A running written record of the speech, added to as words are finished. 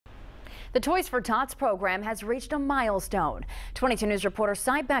The Toys for Tots program has reached a milestone. 22 News reporter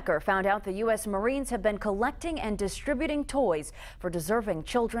Cy Becker found out the U.S. Marines have been collecting and distributing toys for deserving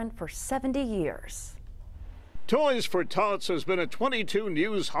children for 70 years. Toys for Tots has been a 22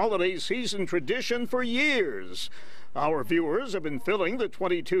 News holiday season tradition for years. Our viewers have been filling the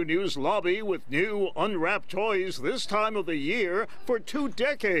 22 News lobby with new unwrapped toys this time of the year for 2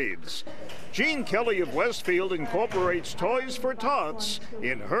 decades. Jean Kelly of Westfield incorporates Toys for Tots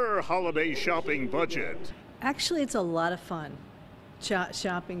in her holiday shopping budget. Actually, it's a lot of fun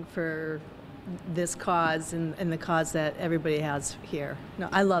shopping for this cause and the cause that everybody has here. No,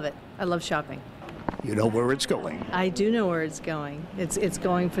 I love it. I love shopping. You know where it's going. I do know where it's going. It's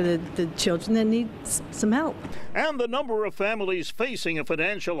going for the children that need some help. And the number of families facing a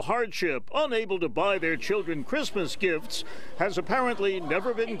financial hardship, unable to buy their children Christmas gifts, has apparently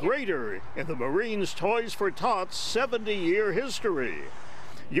never been greater in the Marines' Toys for Tots 70-year history.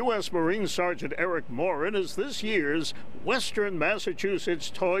 U.S. Marines Sergeant Eric Morin is this year's Western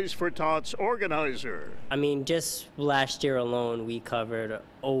Massachusetts Toys for Tots organizer. I mean, just last year alone, we covered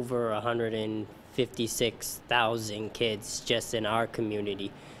over 156,000 kids just in our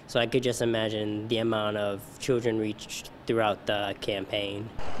community. So I could just imagine the amount of children reached throughout the campaign.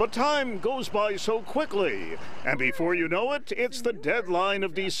 But time goes by so quickly, and before you know it, it's the deadline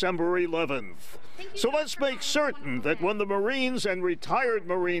of December 11th. So let's make certain that when the Marines and retired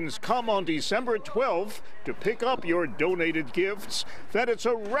Marines come on December 12th to pick up your donated gifts, that it's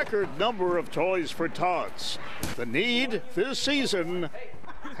a record number of Toys for Tots. The need this season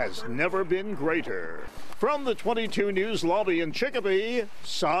has never been greater. From the 22 News lobby in Chicopee,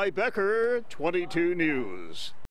 Cy Becker, 22 News.